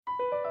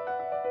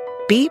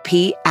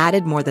BP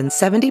added more than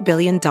 $70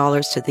 billion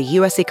to the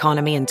U.S.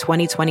 economy in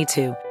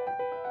 2022.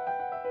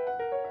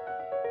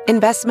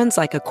 Investments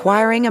like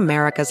acquiring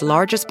America's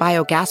largest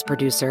biogas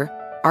producer,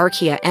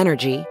 Archaea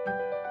Energy,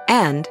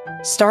 and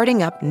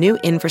starting up new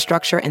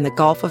infrastructure in the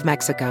Gulf of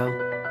Mexico.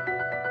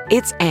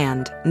 It's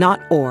and,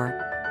 not or.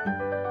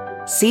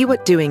 See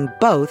what doing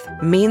both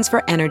means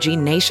for energy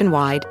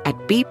nationwide at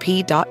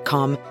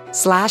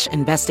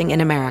bp.com/investing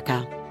in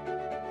America.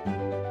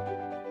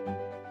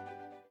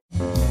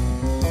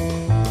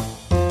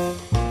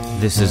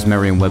 This is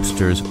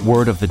Merriam-Webster's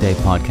Word of the Day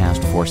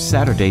podcast for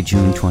Saturday,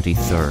 June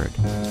 23rd.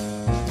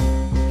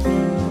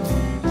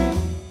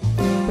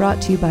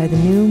 Brought to you by the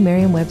new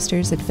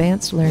Merriam-Webster's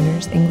Advanced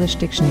Learners English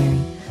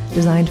Dictionary,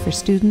 designed for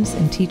students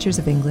and teachers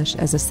of English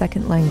as a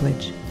second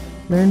language.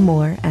 Learn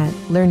more at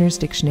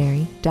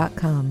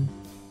learnersdictionary.com.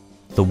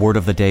 The word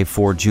of the day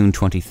for June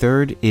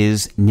 23rd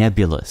is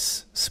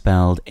nebulous,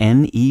 spelled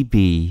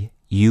Nebulous.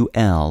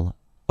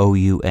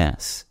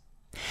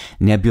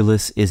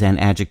 Nebulous is an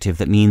adjective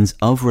that means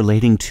of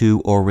relating to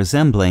or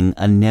resembling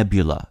a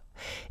nebula.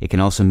 It can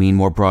also mean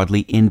more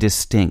broadly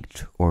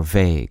indistinct or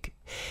vague.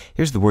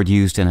 Here's the word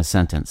used in a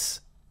sentence.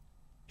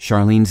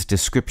 Charlene's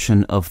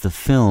description of the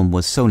film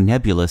was so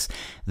nebulous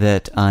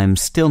that I'm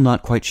still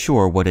not quite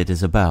sure what it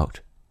is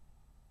about.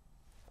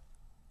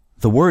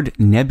 The word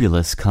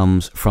nebulous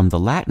comes from the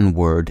Latin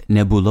word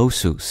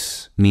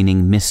nebulosus,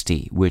 meaning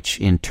misty, which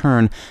in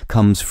turn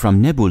comes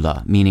from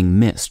nebula, meaning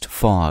mist,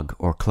 fog,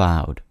 or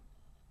cloud.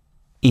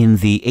 In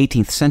the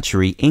 18th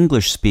century,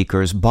 English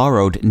speakers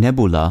borrowed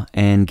nebula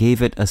and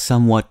gave it a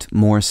somewhat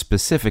more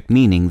specific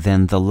meaning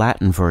than the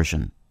Latin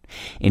version.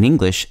 In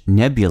English,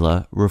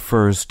 nebula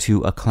refers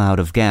to a cloud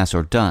of gas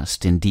or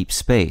dust in deep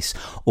space,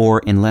 or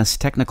in less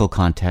technical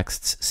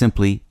contexts,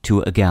 simply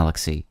to a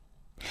galaxy.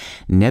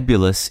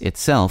 Nebulous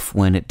itself,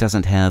 when it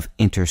doesn't have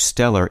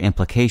interstellar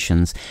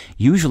implications,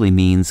 usually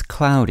means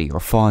cloudy or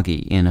foggy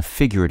in a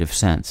figurative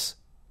sense.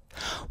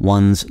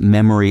 One's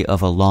memory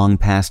of a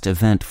long-past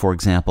event, for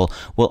example,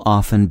 will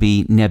often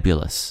be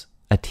nebulous.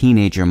 A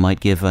teenager might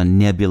give a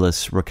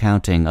nebulous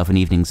recounting of an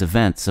evening's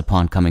events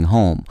upon coming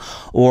home,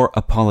 or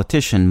a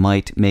politician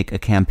might make a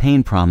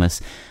campaign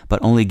promise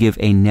but only give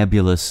a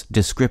nebulous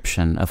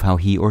description of how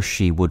he or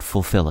she would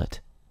fulfill it.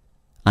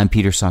 I'm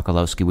Peter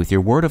Sokolowski with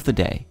your Word of the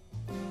Day.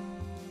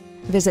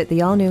 Visit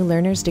the all-new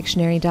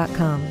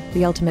learnersdictionary.com,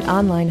 the ultimate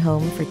online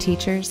home for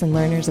teachers and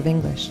learners of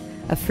English.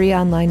 A free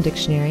online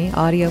dictionary,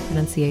 audio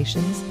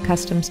pronunciations,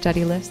 custom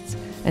study lists,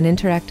 and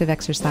interactive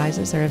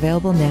exercises are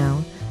available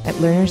now at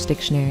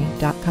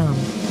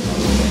learnersdictionary.com.